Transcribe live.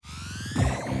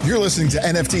You're listening to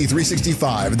NFT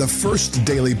 365, the first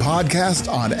daily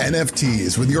podcast on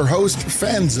NFTs with your host,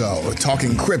 Fanzo,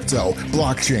 talking crypto,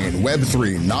 blockchain,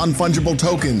 Web3, non-fungible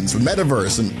tokens,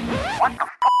 metaverse, and... What the is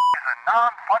a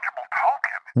non-fungible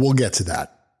token? We'll get to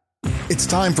that. It's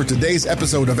time for today's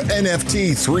episode of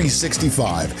NFT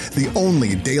 365, the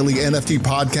only daily NFT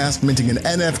podcast minting an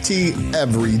NFT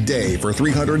every day for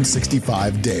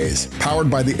 365 days. Powered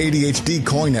by the ADHD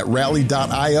coin at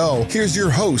rally.io, here's your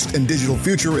host and digital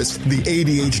futurist, the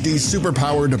ADHD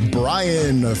superpowered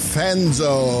Brian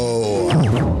Fanzo. This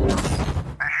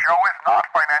show is not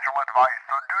financial advice,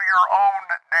 so do your own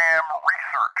damn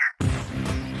research.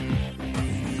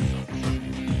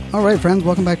 All right, friends,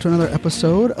 welcome back to another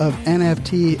episode of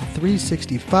NFT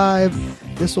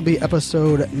 365. This will be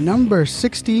episode number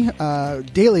 60,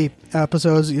 daily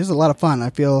episodes. This is a lot of fun. I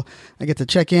feel I get to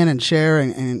check in and share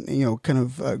and you know, kind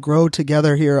of grow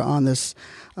together here on this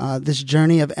this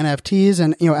journey of NFTs.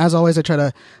 And, you know, as always, I try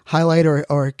to highlight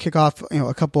or kick off, you know,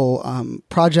 a couple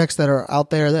projects that are out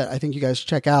there that I think you guys should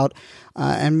check out.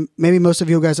 And maybe most of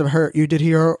you guys have heard, you did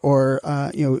hear, or,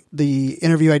 you know, the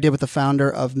interview I did with the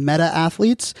founder of Meta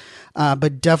Athletes,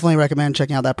 but definitely recommend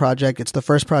checking out that project. It's the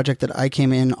first project that I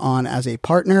came in on as a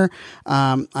partner.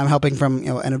 I'm helping from, you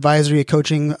know, an advisory,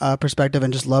 coaching perspective,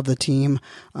 and just love the team.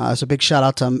 So big shout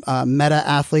out to Meta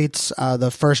Athletes.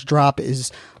 The first drop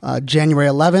is January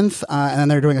 11th, and then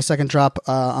they're doing a second drop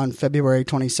on February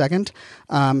 22nd.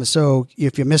 So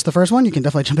if you missed the first one, you can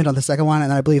definitely jump in on the second one,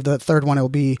 and I believe the third one will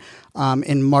be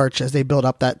in March as they build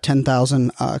up that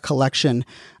 10,000 collection.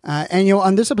 And, you know,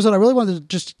 on this episode, I really wanted to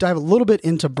just dive a little bit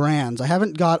into brands. I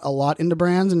haven't got a lot into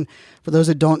brands. And for those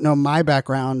that don't know my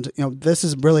background, you know, this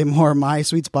is really more my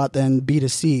sweet spot than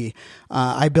B2C.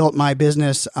 I built my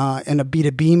business in a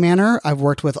B2B manner. I've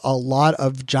worked with a lot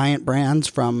of giant brands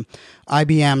from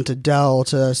IBM to Dell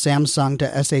to Samsung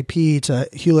to SAP to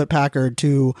Hewlett Packard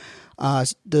to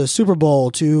the Super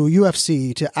Bowl to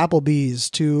UFC to Applebee's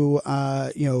to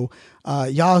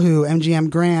Yahoo, MGM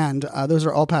Grand. Those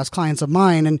are all past clients of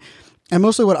mine, and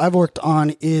mostly what I've worked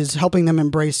on is helping them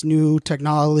embrace new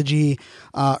technology,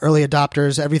 early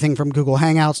adopters, everything from Google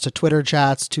Hangouts to Twitter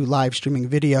chats to live streaming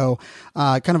video,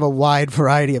 kind of a wide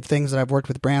variety of things that I've worked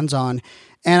with brands on.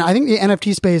 And I think the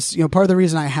NFT space, you know, part of the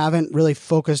reason I haven't really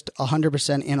focused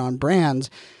 100% in on brands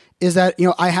is that, you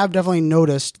know, I have definitely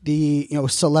noticed the, you know,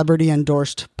 celebrity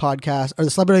endorsed podcast or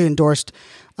the celebrity endorsed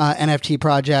NFT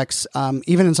projects,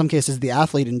 even in some cases, the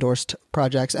athlete endorsed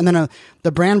projects. And then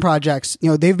the brand projects, you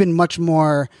know, they've been much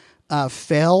more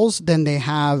fails than they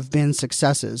have been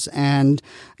successes. And,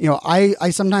 you know, I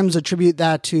sometimes attribute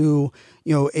that to,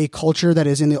 you know, a culture that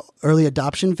is in the early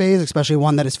adoption phase, especially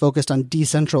one that is focused on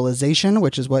decentralization,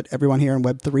 which is what everyone here in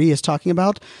Web3 is talking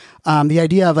about. The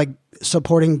idea of like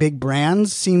supporting big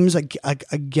brands seems like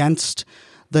against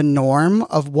the norm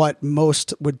of what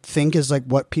most would think is like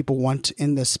what people want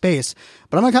in this space.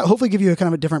 But I'm going to hopefully give you a kind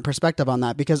of a different perspective on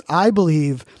that, because I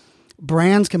believe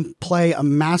brands can play a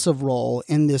massive role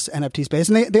in this NFT space.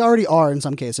 And they already are in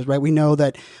some cases, right? We know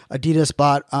that Adidas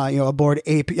bought, aboard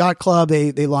Ape Yacht Club.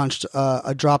 They launched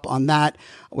a drop on that,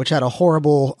 which had a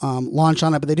horrible launch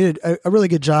on it, but they did a really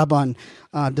good job on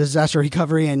disaster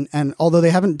recovery. And although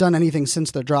they haven't done anything since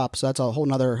their drop, so that's a whole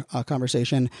nother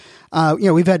conversation.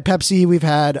 We've had Pepsi, we've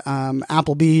had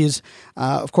Applebee's.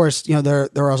 Of course, you know,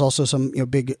 there are also some, you know,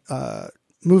 big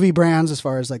movie brands as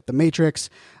far as like The Matrix,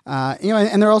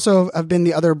 and there also have been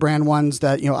the other brand ones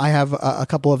that, you know, I have a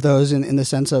couple of those in the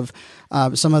sense of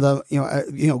some of the,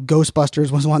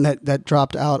 Ghostbusters was one that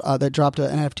dropped out, that dropped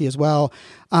an NFT as well.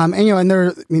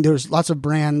 There's lots of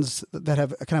brands that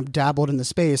have kind of dabbled in the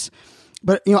space,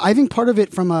 but, you know, I think part of it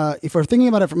if we're thinking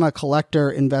about it from a collector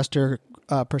investor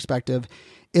perspective,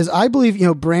 is I believe, you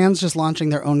know, brands just launching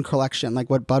their own collection, like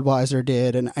what Budweiser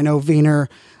did. And I know Vayner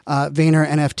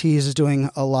NFTs is doing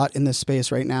a lot in this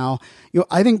space right now. You know,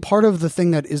 I think part of the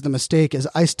thing that is the mistake is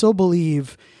I still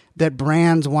believe that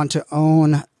brands want to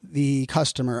own the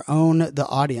customer, own the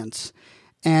audience.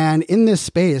 And in this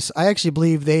space, I actually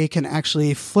believe they can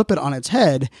actually flip it on its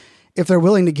head if they're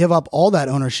willing to give up all that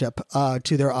ownership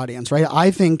to their audience, right? I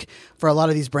think for a lot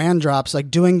of these brand drops, like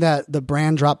doing the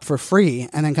brand drop for free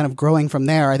and then kind of growing from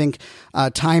there. I think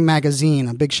Time Magazine,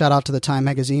 a big shout out to the Time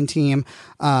Magazine team,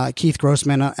 Keith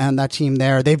Grossman and that team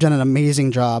there. They've done an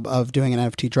amazing job of doing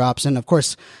NFT drops. And of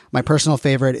course, my personal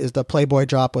favorite is the Playboy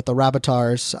drop with the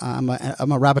Rabbitars. I'm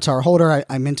a Rabbitar holder.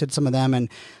 I minted some of them, and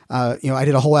I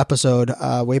did a whole episode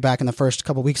way back in the first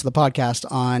couple weeks of the podcast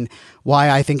on why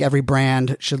I think every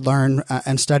brand should learn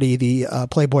and study the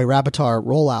Playboy Rabbitar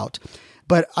rollout.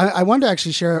 But I wanted to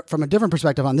actually share from a different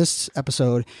perspective on this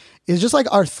episode is just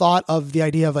like our thought of the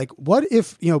idea of like, what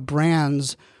if,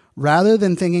 brands, rather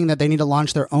than thinking that they need to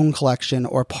launch their own collection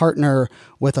or partner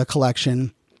with a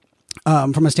collection,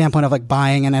 from a standpoint of like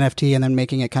buying an NFT and then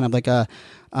making it kind of like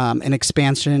an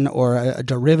expansion or a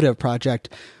derivative project.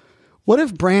 What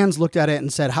if brands looked at it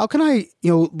and said, how can I,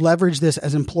 leverage this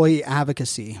as employee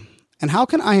advocacy? And how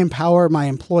can I empower my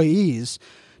employees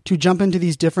to jump into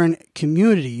these different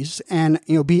communities and,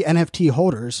 be NFT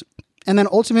holders, and then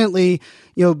ultimately,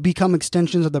 become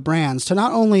extensions of the brands to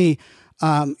not only,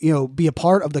 be a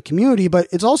part of the community, but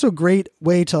it's also a great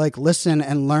way to like listen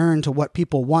and learn to what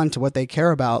people want, to what they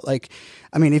care about. Like,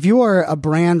 I mean, if you are a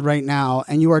brand right now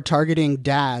and you are targeting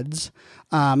dads,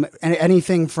 and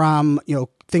anything from,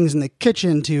 things in the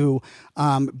kitchen to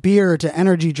beer to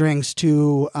energy drinks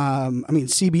to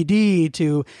CBD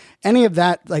to any of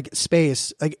that like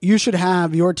space, like you should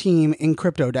have your team in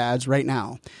Crypto Dads right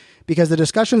now, because the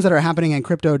discussions that are happening in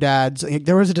Crypto Dads,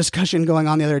 there was a discussion going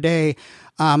on the other day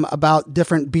about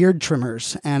different beard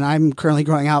trimmers, and I'm currently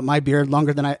growing out my beard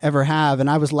longer than I ever have, and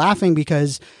I was laughing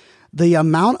because the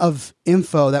amount of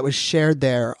info that was shared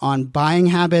there on buying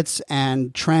habits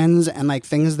and trends and like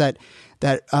things that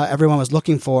everyone was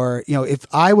looking for. If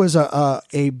I was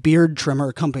a beard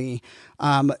trimmer company,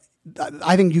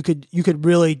 I think you could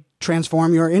really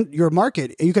transform your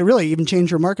market. You could really even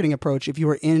change your marketing approach if you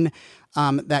were in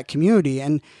that community.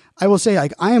 And I will say,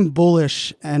 like, I am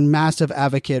bullish and massive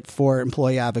advocate for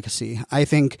employee advocacy. I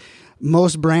think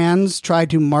most brands try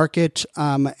to market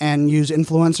and use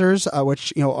influencers,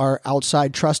 which are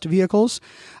outside trust vehicles.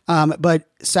 But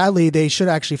sadly, they should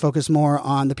actually focus more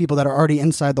on the people that are already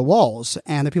inside the walls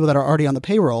and the people that are already on the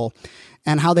payroll,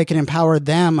 and how they can empower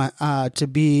them to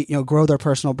be, grow their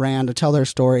personal brand, to tell their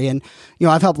story. And,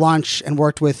 I've helped launch and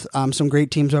worked with some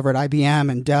great teams over at IBM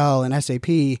and Dell and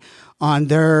SAP on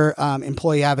their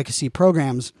employee advocacy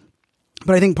programs.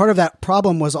 But I think part of that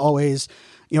problem was always,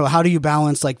 how do you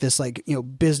balance like this, like,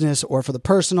 business or for the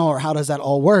personal, or how does that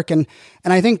all work? And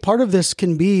I think part of this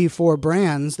can be for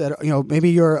brands that,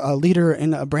 maybe you're a leader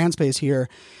in a brand space here,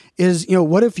 is,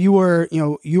 what if you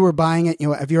were buying it,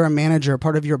 if you're a manager,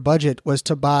 part of your budget was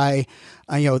to buy,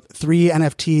 3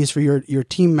 NFTs for your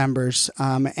team members.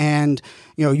 And,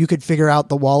 you could figure out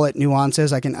the wallet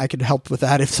nuances. I could help with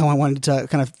that if someone wanted to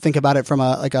kind of think about it from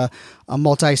a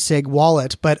multi-sig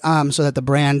wallet, but, so that the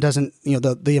brand doesn't,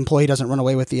 the employee doesn't run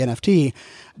away with the NFT.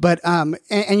 But,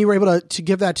 and you were able to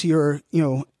give that to your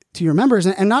members,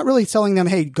 and not really telling them,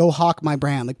 hey, go hawk my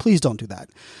brand. Like, please don't do that.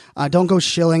 Don't go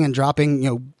shilling and dropping,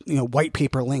 white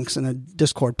paper links in a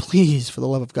Discord. Please, for the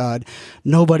love of God.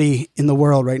 Nobody in the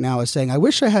world right now is saying, I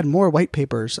wish I had more white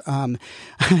papers. Well,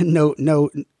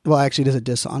 actually, there's a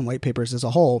diss on white papers as a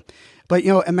whole. But,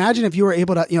 imagine if you were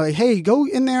able to, hey, go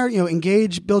in there,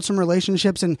 engage, build some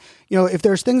relationships. And, if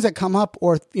there's things that come up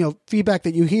or, feedback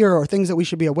that you hear or things that we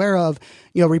should be aware of,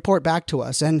 report back to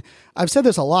us. And I've said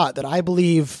this a lot, that I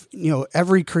believe,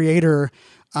 every creator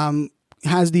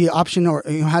has the option or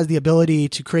has the ability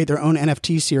to create their own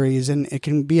NFT series. And it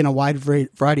can be in a wide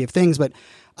variety of things. But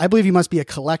I believe you must be a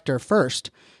collector first.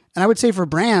 And I would say for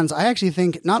brands, I actually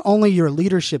think not only your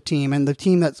leadership team and the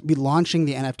team that's be launching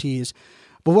the NFTs,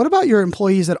 but what about your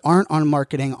employees that aren't on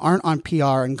marketing, aren't on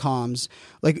PR and comms?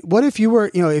 Like, what if you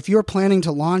were, if you're planning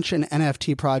to launch an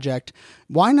NFT project,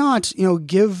 why not,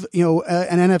 give,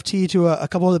 an NFT to a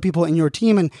couple of the people in your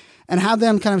team and have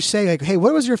them kind of say, like, hey,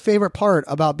 what was your favorite part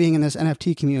about being in this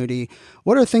NFT community?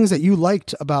 What are things that you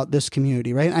liked about this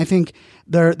community, right? And I think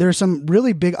there's some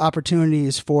really big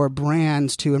opportunities for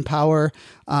brands to empower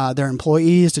their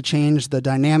employees, to change the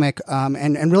dynamic,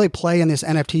 and really play in this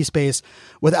NFT space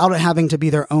without it having to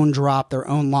be their own drop, their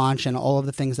own launch, and all of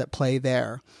the things that play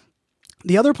there.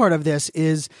 The other part of this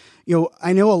is,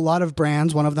 I know a lot of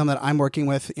brands, one of them that I'm working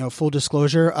with, full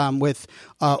disclosure, with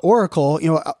Oracle.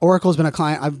 Oracle's been a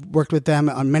client. I've worked with them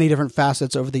on many different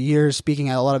facets over the years, speaking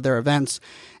at a lot of their events.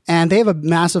 And they have a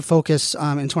massive focus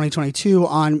in 2022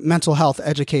 on mental health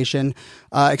education,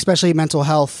 especially mental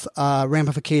health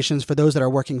ramifications for those that are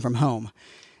working from home.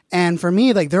 And for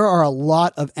me, like, there are a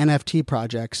lot of NFT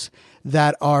projects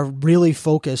that are really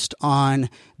focused on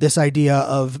this idea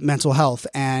of mental health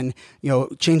and,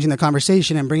 changing the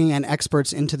conversation and bringing in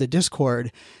experts into the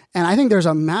Discord. And I think there's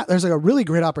a really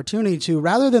great opportunity to,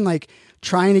 rather than like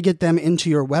trying to get them into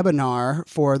your webinar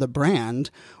for the brand,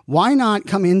 why not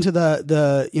come into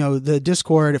the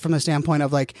Discord from the standpoint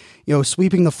of like,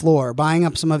 sweeping the floor, buying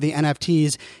up some of the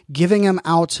NFTs, giving them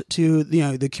out to,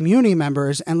 the community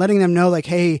members and letting them know like,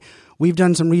 hey, we've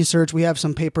done some research, we have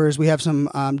some papers, we have some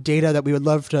data that we would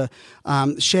love to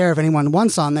share if anyone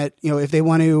wants on that, if they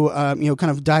want to,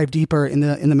 kind of dive deeper in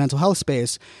the mental health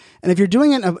space. And if you're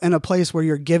doing it in a place where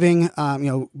you're giving,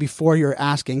 before you're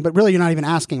asking, but really you're not even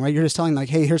asking, right? You're just telling like,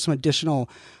 hey, here's some additional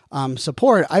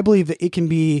support. I believe that it can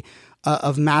be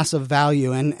of massive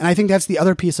value. And I think that's the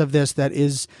other piece of this that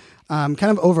is kind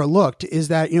of overlooked is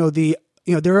that,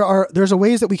 there's a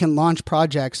ways that we can launch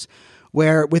projects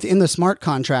where within the smart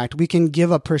contract, we can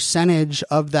give a percentage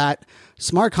of that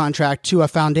smart contract to a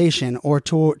foundation or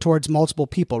towards multiple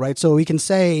people, right? So we can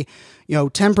say,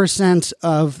 10%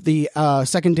 of the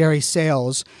secondary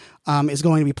sales is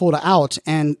going to be pulled out,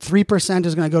 and 3%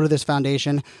 is going to go to this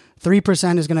foundation.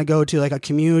 3% is going to go to like a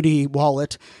community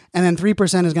wallet, and then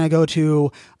 3% is going to go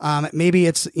to maybe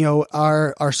it's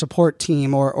our support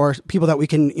team or people that we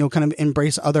can kind of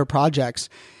embrace other projects.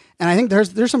 And I think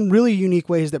there's some really unique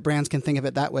ways that brands can think of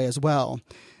it that way as well.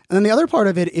 And then the other part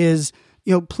of it is,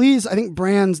 please, I think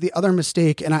brands, the other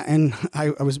mistake, and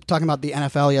I was talking about the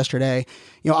NFL yesterday.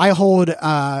 I hold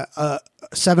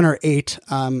 7 or 8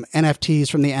 NFTs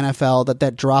from the NFL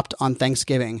that dropped on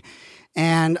Thanksgiving.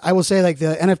 And I will say, like,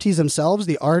 the NFTs themselves,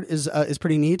 the art is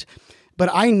pretty neat.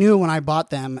 But I knew when I bought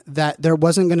them that there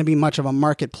wasn't going to be much of a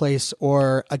marketplace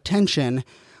or attention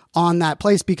on that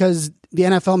place because the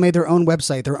NFL made their own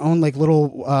website, their own like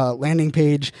little landing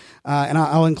page. And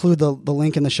I'll include the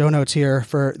link in the show notes here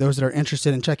for those that are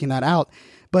interested in checking that out.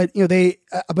 But, when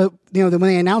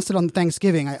they announced it on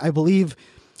Thanksgiving, I believe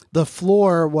the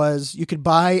floor was you could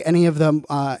buy any of the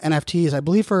NFTs, I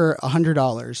believe, for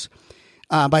 $100.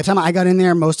 By the time I got in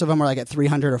there, most of them were like at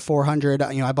 $300 or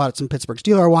 $400. I bought some Pittsburgh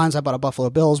Steelers ones. I bought a Buffalo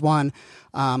Bills one.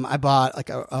 I bought like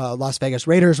a Las Vegas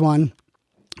Raiders one.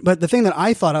 But the thing that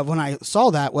I thought of when I saw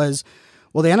that was,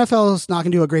 well, the NFL is not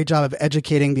going to do a great job of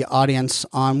educating the audience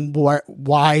on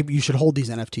why you should hold these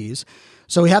NFTs.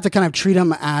 So we have to kind of treat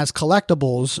them as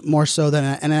collectibles more so than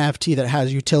an NFT that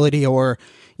has utility or,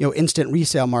 instant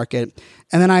resale market.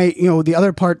 And then the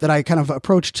other part that I kind of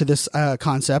approached to this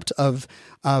concept of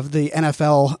the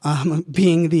NFL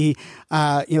being the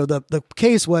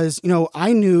case was,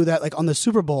 I knew that like on the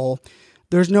Super Bowl,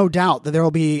 there's no doubt that there will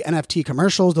be NFT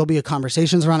commercials. There'll be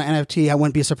conversations around NFT. I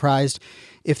wouldn't be surprised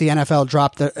if the NFL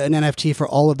dropped an NFT for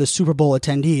all of the Super Bowl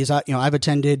attendees. I've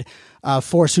attended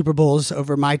 4 Super Bowls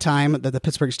over my time that the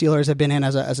Pittsburgh Steelers have been in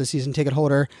as a season ticket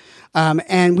holder.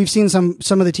 And we've seen some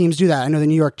of the teams do that. I know the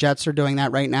New York Jets are doing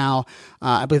that right now.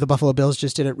 I believe the Buffalo Bills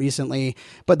just did it recently.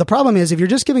 But the problem is if you're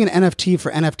just giving an NFT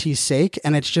for NFT's sake,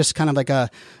 and it's just kind of like a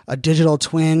digital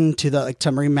twin to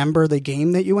remember the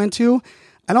game that you went to,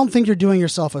 I don't think you're doing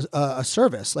yourself a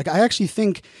service. Like, I actually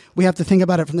think we have to think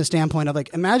about it from the standpoint of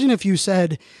like, imagine if you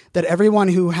said that everyone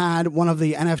who had one of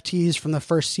the NFTs from the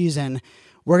first season,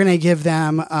 we're going to give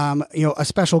them, a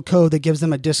special code that gives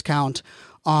them a discount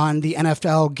on the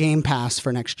NFL Game Pass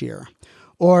for next year.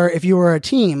 Or if you were a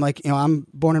team, like, I'm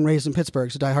born and raised in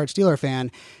Pittsburgh, so diehard Steeler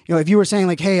fan, if you were saying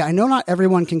like, hey, I know not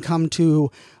everyone can come to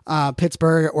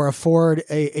Pittsburgh or afford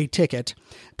a ticket,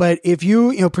 but if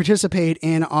you participate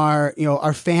in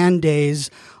our fan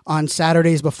days on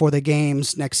Saturdays before the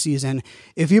games next season,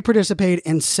 if you participate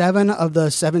in 7 of the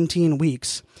 17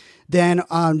 weeks, then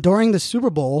during the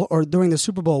Super Bowl or during the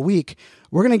Super Bowl week,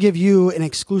 we're going to give you an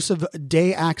exclusive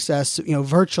day access,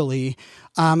 virtually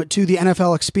to the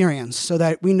NFL experience so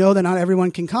that we know that not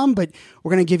everyone can come, but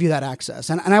we're going to give you that access.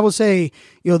 And I will say,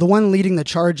 the one leading the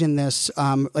charge in this,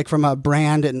 like from a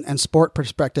brand and sport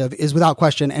perspective is without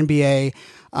question NBA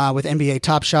with NBA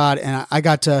Top Shot. And I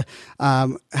got to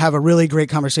have a really great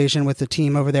conversation with the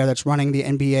team over there that's running the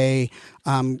NBA,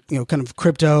 kind of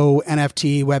crypto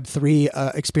NFT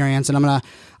Web3 experience. And I'm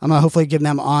gonna hopefully give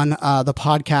them on the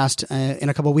podcast in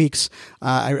a couple of weeks.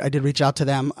 I did reach out to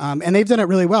them, and they've done it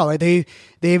really well. Right?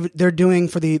 They're doing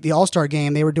for the All-Star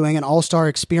game. They were doing an All-Star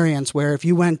experience where if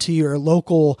you went to your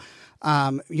local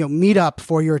meetup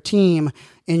for your team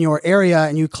in your area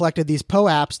and you collected these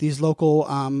POAPs, these local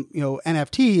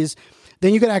NFTs,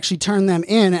 then you could actually turn them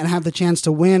in and have the chance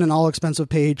to win an all-expensive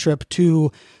paid trip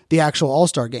to the actual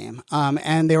All-Star game.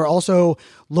 And they were also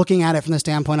looking at it from the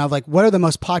standpoint of like, what are the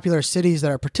most popular cities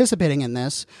that are participating in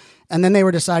this? And then they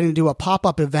were deciding to do a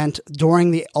pop-up event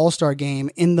during the All-Star game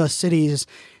in the cities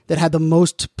that had the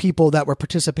most people that were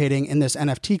participating in this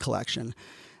NFT collection.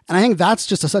 And I think that's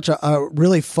just such a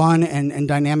really fun and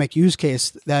dynamic use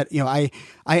case that, I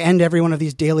end every one of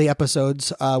these daily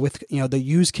episodes with, the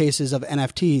use cases of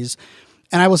NFTs.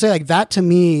 And I will say like that to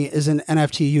me is an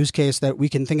NFT use case that we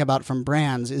can think about from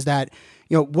brands is that,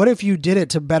 what if you did it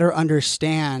to better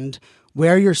understand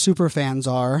where your super fans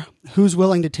are, who's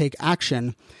willing to take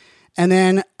action, and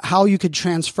then how you could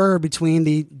transfer between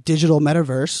the digital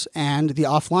metaverse and the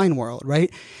offline world,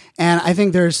 right? And I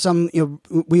think there's some,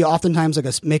 we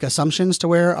oftentimes make assumptions to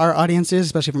where our audience is,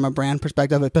 especially from a brand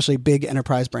perspective, especially big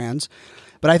enterprise brands.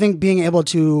 But I think being able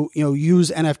to,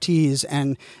 use NFTs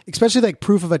and especially like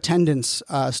proof of attendance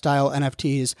style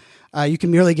NFTs, you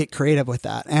can really get creative with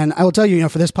that. And I will tell you,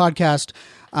 for this podcast,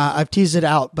 I've teased it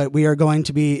out, but we are going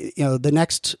to be, the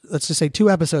next, let's just say 2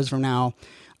 episodes from now,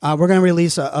 we're going to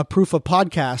release a proof of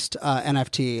podcast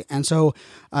NFT. And so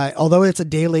although it's a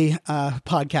daily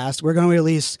podcast, we're going to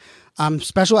release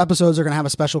special episodes are going to have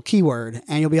a special keyword,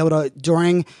 and you'll be able to,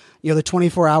 during the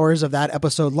 24 hours of that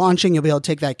episode launching, you'll be able to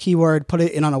take that keyword, put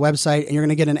it in on a website, and you're going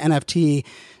to get an NFT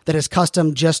that is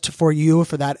custom just for you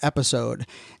for that episode.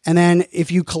 And then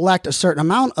if you collect a certain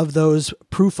amount of those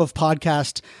proof of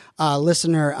podcast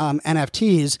listener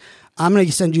NFTs, I'm going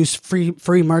to send you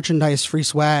free merchandise, free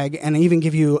swag, and even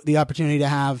give you the opportunity to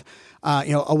have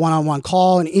a one-on-one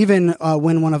call, and even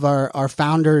win one of our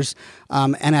founders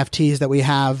NFTs that we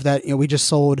have that we just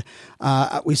sold.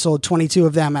 We sold 22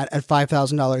 of them at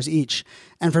 $5,000 each.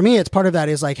 And for me, it's part of that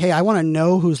is like, hey, I want to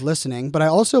know who's listening, but I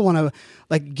also want to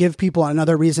like give people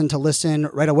another reason to listen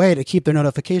right away, to keep their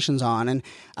notifications on. And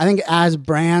I think as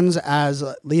brands, as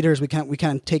leaders, we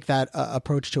can take that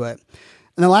approach to it.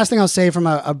 And the last thing I'll say from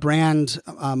a brand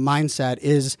mindset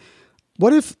is,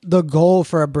 what if the goal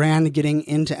for a brand getting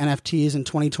into NFTs in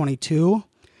 2022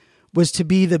 was to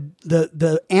be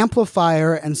the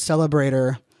amplifier and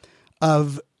celebrator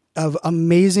of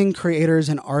amazing creators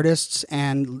and artists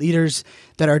and leaders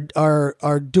that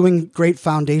are doing great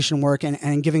foundation work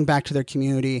and giving back to their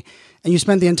community. And you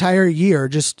spent the entire year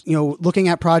just, looking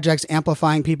at projects,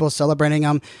 amplifying people, celebrating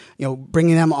them,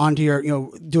 bringing them onto your,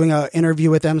 doing an interview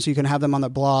with them so you can have them on the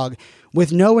blog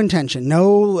with no intention,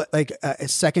 no like a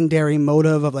secondary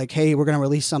motive of like, hey, we're going to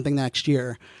release something next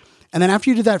year. And then after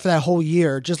you did that for that whole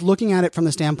year, just looking at it from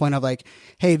the standpoint of like,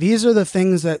 hey, these are the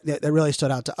things that really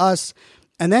stood out to us.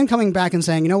 And then coming back and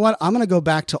saying, you know what, I'm going to go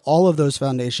back to all of those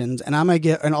foundations, and I'm going to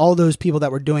get, and all those people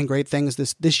that were doing great things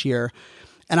this year,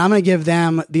 and I'm going to give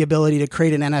them the ability to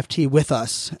create an NFT with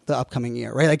us the upcoming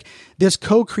year, right? Like this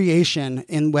co-creation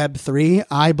in Web3,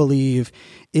 I believe,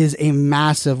 is a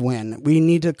massive win. We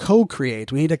need to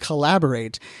co-create. We need to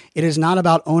collaborate. It is not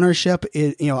about ownership.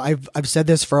 I've said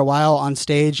this for a while on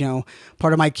stage.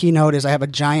 Part of my keynote is I have a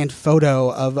giant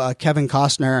photo of Kevin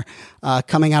Costner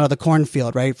coming out of the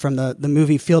cornfield, right, from the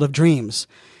movie Field of Dreams.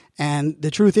 And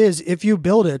the truth is, if you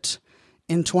build it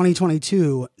in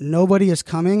 2022, nobody is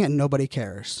coming and nobody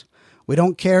cares. We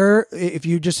don't care if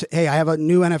you just, hey, I have a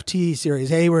new NFT series.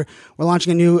 Hey, we're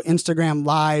launching a new Instagram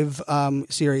live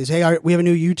series. Hey, we have a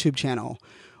new YouTube channel.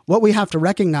 What we have to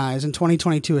recognize in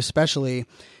 2022 especially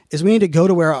is we need to go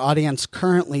to where our audience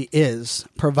currently is,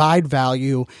 provide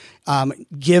value,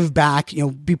 give back,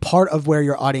 be part of where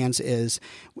your audience is.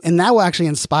 And that will actually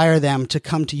inspire them to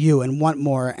come to you and want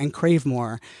more and crave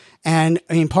more. And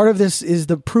I mean, part of this is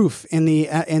the proof in the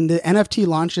NFT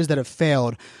launches that have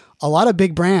failed. A lot of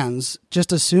big brands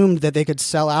just assumed that they could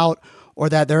sell out or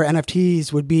that their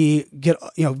NFTs would get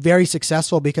very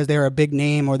successful because they're a big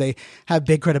name or they have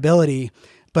big credibility.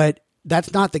 But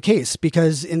that's not the case,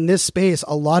 because in this space,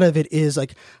 a lot of it is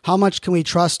like, how much can we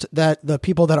trust that the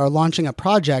people that are launching a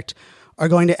project are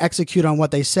going to execute on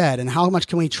what they said, and how much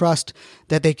can we trust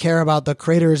that they care about the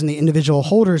creators and the individual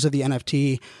holders of the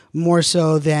NFT more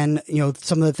so than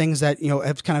some of the things that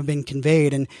have kind of been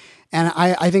conveyed. And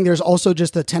I think there's also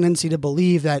just a tendency to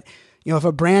believe that if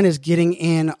a brand is getting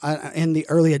in the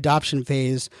early adoption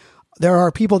phase, there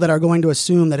are people that are going to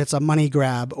assume that it's a money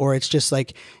grab, or it's just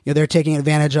like, they're taking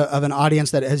advantage of an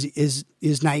audience that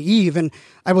is naive. And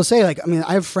I will say,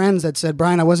 I have friends that said,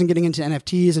 Brian, I wasn't getting into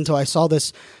NFTs until I saw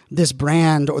this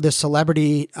brand or this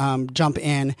celebrity jump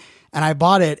in, and I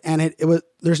bought it, and it was,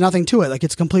 there's nothing to it. Like,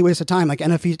 it's a complete waste of time. Like,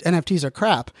 NFTs are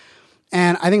crap.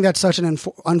 And I think that's such an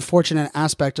unfortunate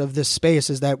aspect of this space,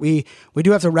 is that we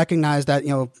do have to recognize that,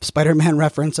 Spider-Man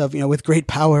reference of, with great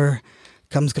power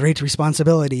comes great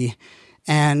responsibility,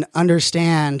 and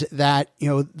understand that,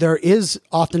 there is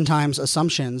oftentimes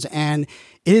assumptions, and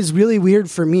it is really weird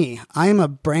for me. I am a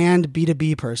brand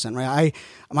B2B person, right?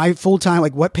 My full-time,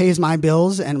 what pays my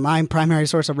bills and my primary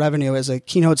source of revenue as a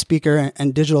keynote speaker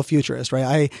and digital futurist,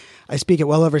 right? I speak at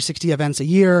well over 60 events a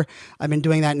year. I've been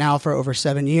doing that now for over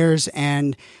 7 years.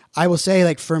 And I will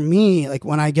say, for me,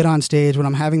 when I get on stage, when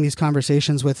I'm having these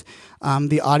conversations with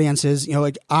the audiences,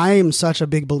 I'm such a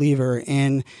big believer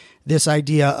in this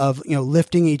idea of,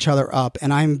 lifting each other up.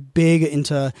 And I'm big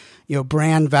into,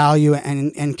 brand value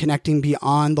and connecting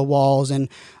beyond the walls. And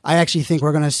I actually think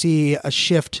we're going to see a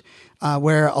shift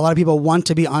where a lot of people want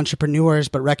to be entrepreneurs,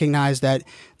 but recognize that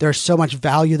there's so much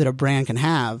value that a brand can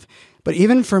have. But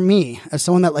even for me, as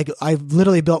someone that I've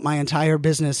literally built my entire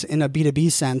business in a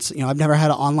B2B sense, I've never had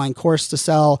an online course to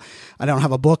sell. I don't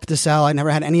have a book to sell. I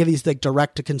never had any of these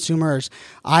direct to consumers.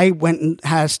 I went and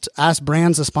asked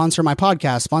brands to sponsor my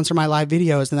podcast, sponsor my live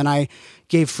videos, and then I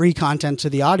gave free content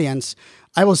to the audience.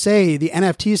 I will say the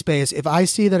NFT space, if I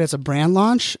see that it's a brand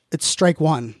launch, it's strike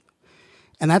one.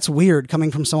 And that's weird coming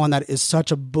from someone that is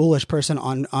such a bullish person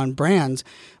on brands,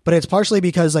 but it's partially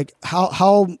because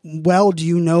how well do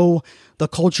you know the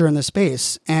culture in the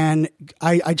space? And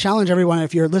I challenge everyone,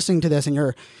 if you're listening to this and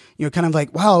you're kind of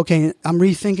like, wow, okay, I'm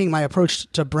rethinking my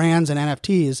approach to brands and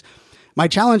NFTs. My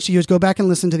challenge to you is go back and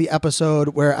listen to the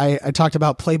episode where I talked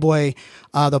about Playboy,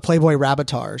 the Playboy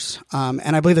Rabbitars.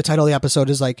 And I believe the title of the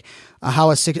episode is how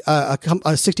a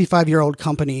 65-year-old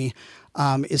company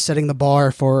is setting the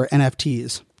bar for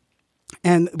NFTs.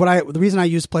 And the reason I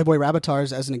use Playboy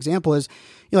Rabbitars as an example is,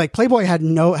 Playboy had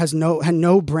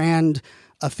no brand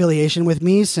affiliation with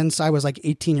me since I was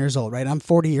 18 years old, right? I'm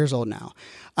 40 years old now.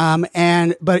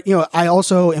 But I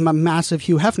also am a massive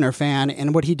Hugh Hefner fan,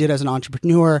 and what he did as an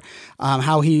entrepreneur,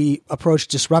 how he approached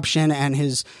disruption and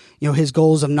his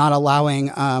goals of not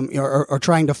allowing, or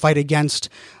trying to fight against,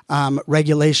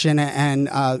 regulation and,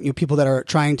 people that are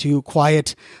trying to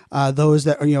quiet, those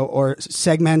that are, or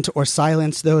segment or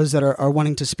silence those that are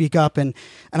wanting to speak up. And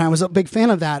I was a big fan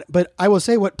of that. But I will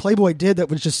say what Playboy did that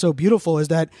was just so beautiful is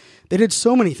that they did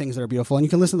so many things that are beautiful, and you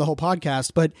can listen to the whole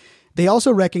podcast, but they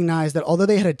also recognized that although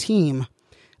they had a team,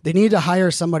 they needed to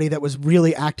hire somebody that was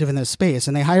really active in this space.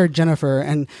 And they hired Jennifer,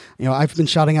 and, I've been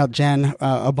shouting out Jen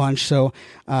a bunch, so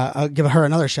I'll give her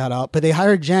another shout out. But they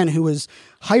hired Jen, who was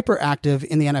hyper active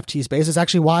in the NFT space. It's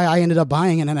actually why I ended up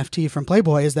buying an NFT from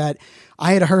Playboy, is that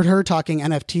I had heard her talking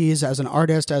NFTs as an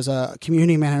artist, as a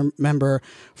community member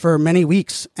for many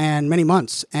weeks and many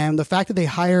months. And the fact that they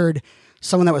hired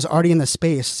someone that was already in the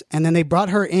space, and then they brought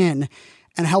her in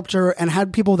and helped her and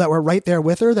had people that were right there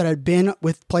with her that had been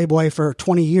with Playboy for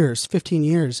 20 years, 15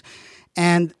 years.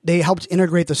 And they helped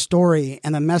integrate the story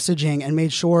and the messaging and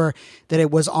made sure that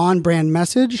it was on brand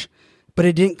message, but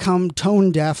it didn't come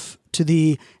tone deaf to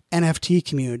the NFT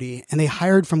community. And they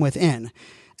hired from within.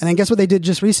 And then guess what they did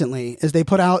just recently is they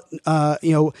put out,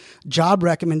 job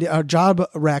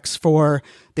recs for,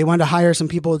 they wanted to hire some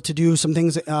people to do some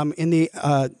things, in the,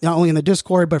 not only in the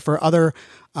Discord, but for other,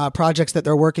 projects that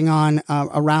they're working on,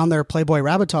 around their Playboy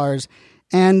Rabbitars.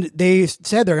 And they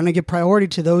said they're going to give priority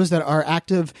to those that are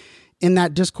active in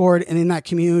that Discord and in that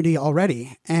community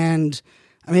already. And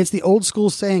I mean, it's the old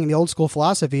school saying, the old school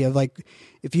philosophy of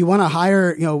if you want to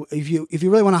hire, if you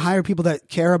really want to hire people that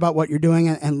care about what you're doing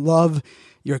and love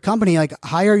your company,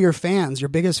 hire your fans, your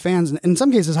biggest fans, and in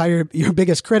some cases hire your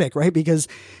biggest critic, right? Because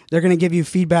they're going to give you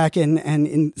feedback and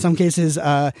in some cases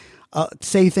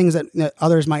say things that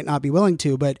others might not be willing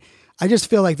to. But I just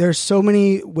feel like there's so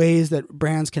many ways that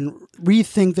brands can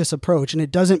rethink this approach, and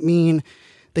it doesn't mean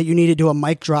that you need to do a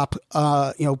mic drop,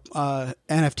 NFT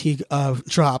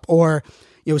drop or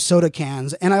soda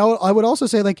cans. And I would also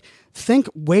say think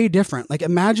way different.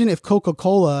 Imagine if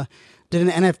Coca-Cola did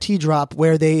an NFT drop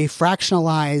where they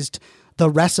fractionalized the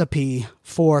recipe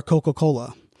for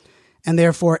Coca-Cola. And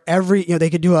therefore they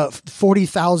could do a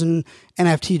 40,000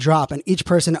 NFT drop and each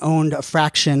person owned a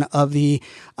fraction of the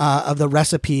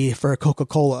recipe for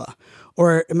Coca-Cola.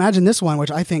 Or imagine this one,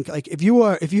 which I think if you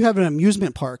have an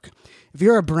amusement park, if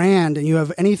you're a brand and you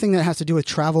have anything that has to do with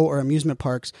travel or amusement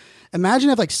parks, imagine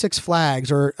if Six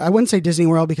Flags, or I wouldn't say Disney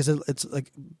World because it's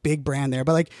big brand there,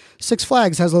 but Six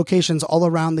Flags has locations all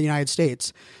around the United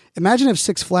States. Imagine if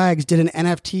Six Flags did an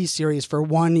NFT series for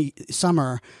one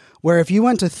summer where if you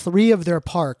went to 3 of their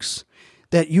parks,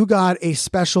 that you got a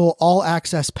special all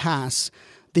access pass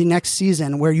the next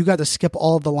season where you got to skip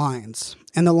all of the lines.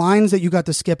 And the lines that you got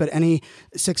to skip at any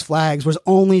Six Flags was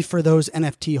only for those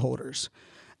NFT holders.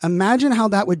 Imagine how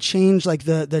that would change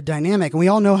the dynamic. And we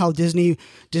all know how Disney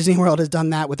World has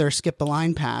done that with their skip the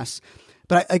line pass.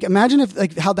 But imagine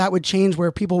if how that would change,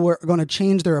 where people were going to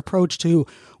change their approach to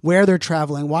where they're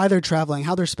traveling, why they're traveling,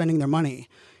 how they're spending their money.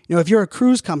 If you're a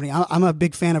cruise company, I'm a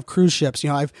big fan of cruise ships.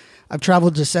 I've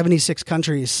traveled to 76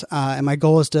 countries, and my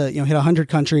goal is to hit 100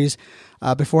 countries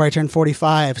before I turn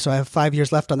 45. So I have 5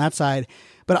 years left on that side.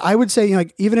 But I would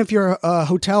say, even if you're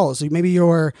hotels, maybe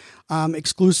you're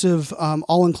exclusive,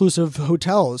 all-inclusive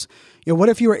hotels. What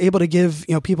if you were able to give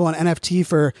people an NFT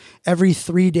for every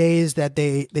 3 days that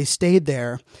they stayed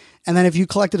there, And then if you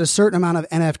collected a certain amount of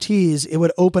NFTs, it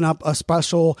would open up a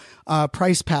special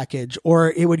price package,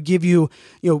 or it would give you,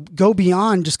 go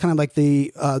beyond just kind of like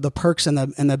the perks and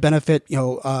the benefit.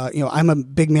 I'm a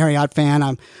big Marriott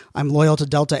fan. I'm loyal to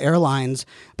Delta Airlines,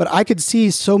 but I could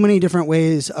see so many different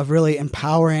ways of really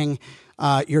empowering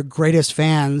your greatest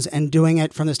fans and doing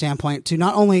it from the standpoint to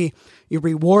not only you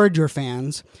reward your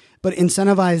fans, but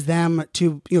incentivize them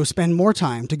to spend more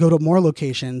time, to go to more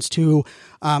locations, to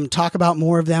talk about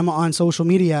more of them on social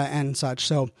media and such.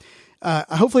 So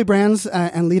hopefully brands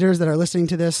and leaders that are listening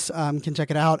to this can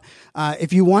check it out.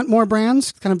 If you want more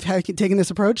brands kind of taking this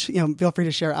approach, feel free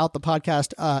to share out the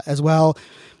podcast as well.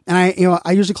 And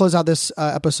I usually close out this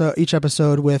each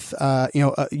episode with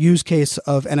a use case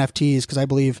of NFTs, because I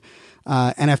believe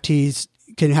NFTs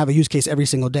can have a use case every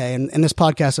single day. And this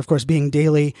podcast, of course, being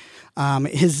daily,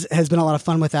 has been a lot of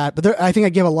fun with that. But I think I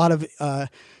give a lot of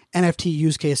NFT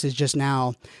use cases just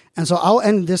now. And so I'll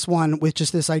end this one with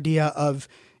just this idea of,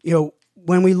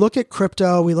 when we look at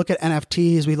crypto, we look at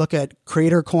NFTs, we look at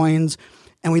creator coins,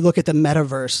 and we look at the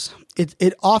metaverse,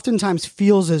 it oftentimes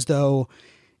feels as though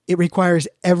it requires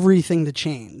everything to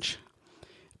change.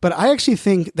 But I actually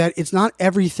think that it's not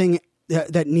everything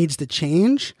that needs to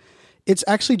change. It's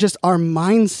actually just our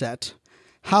mindset,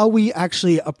 how we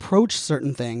actually approach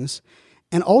certain things.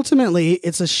 And ultimately,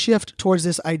 it's a shift towards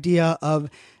this idea of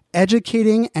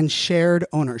educating and shared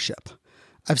ownership.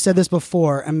 I've said this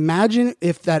before. Imagine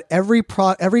if that every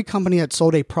company that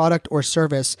sold a product or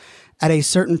service at a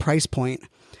certain price point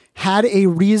had a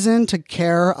reason to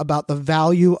care about the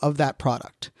value of that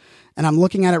product. And I'm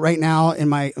looking at it right now in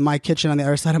my kitchen on the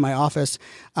other side of my office.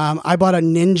 I bought a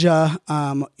Ninja,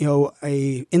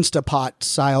 a Instapot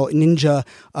style Ninja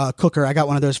cooker. I got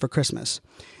one of those for Christmas.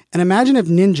 And imagine if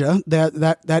Ninja,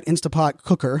 that Instapot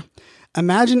cooker,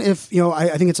 imagine if,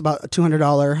 I think it's about a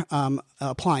 $200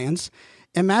 appliance.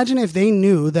 Imagine if they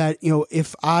knew that,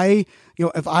 if I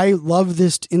love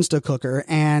this Insta cooker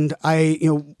and I,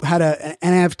 had an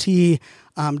NFT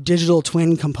digital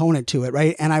twin component to it,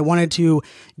 right? And I wanted to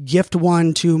gift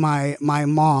one to my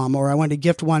mom, or I wanted to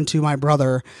gift one to my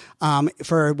brother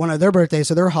for one of their birthdays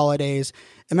or their holidays.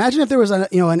 Imagine if there was an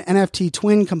NFT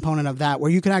twin component of that, where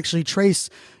you can actually trace,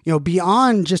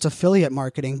 beyond just affiliate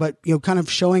marketing, but kind of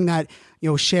showing that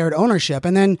shared ownership.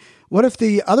 And then what if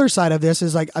the other side of this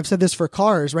is, like I've said this for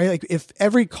cars, right? Like if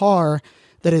every car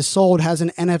that is sold has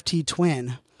an NFT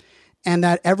twin, and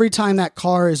that every time that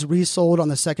car is resold on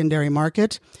the secondary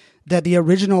market, that the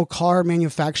original car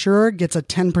manufacturer gets a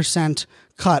 10%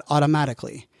 cut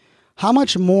automatically. How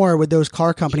much more would those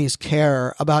car companies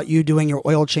care about you doing your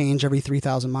oil change every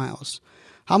 3,000 miles?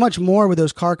 How much more would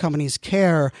those car companies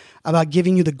care about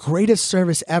giving you the greatest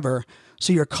service ever,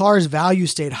 so your car's value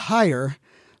stayed higher,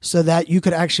 so that you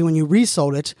could actually, when you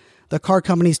resold it, the car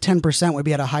company's 10% would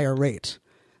be at a higher rate?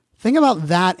 Think about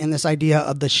that in this idea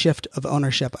of the shift of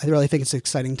ownership. I really think it's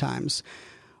exciting times.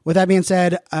 With that being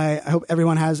said, I hope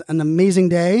everyone has an amazing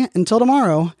day. Until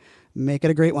tomorrow, make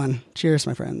it a great one. Cheers,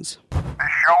 my friends. This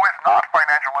show is not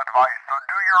financial advice, so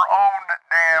do your own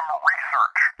damn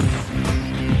research.